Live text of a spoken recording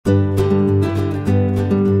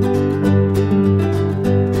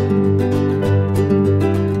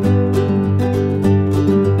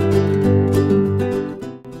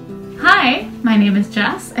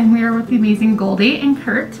Goldie and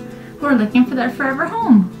Kurt, who are looking for their forever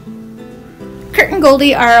home. Kurt and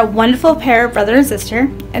Goldie are a wonderful pair of brother and sister.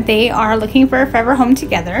 They are looking for a forever home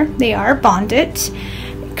together. They are bonded.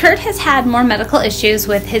 Kurt has had more medical issues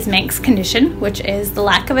with his Manx condition, which is the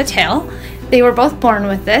lack of a tail. They were both born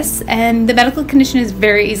with this, and the medical condition is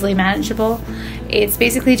very easily manageable. It's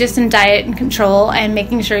basically just in diet and control and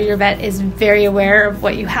making sure your vet is very aware of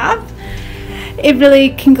what you have. It really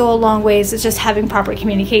can go a long ways. It's just having proper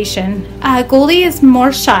communication. Goldie is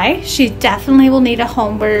more shy. She definitely will need a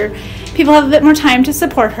home where people have a bit more time to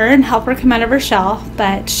support her and help her come out of her shell,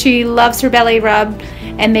 but she loves her belly rub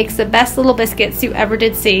and makes the best little biscuits you ever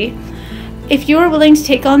did see. If you are willing to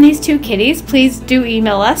take on these two kitties, please do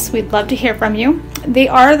email us. We'd love to hear from you. They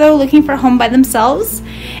are, though, looking for a home by themselves,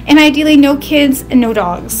 and ideally no kids and no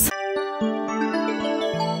dogs.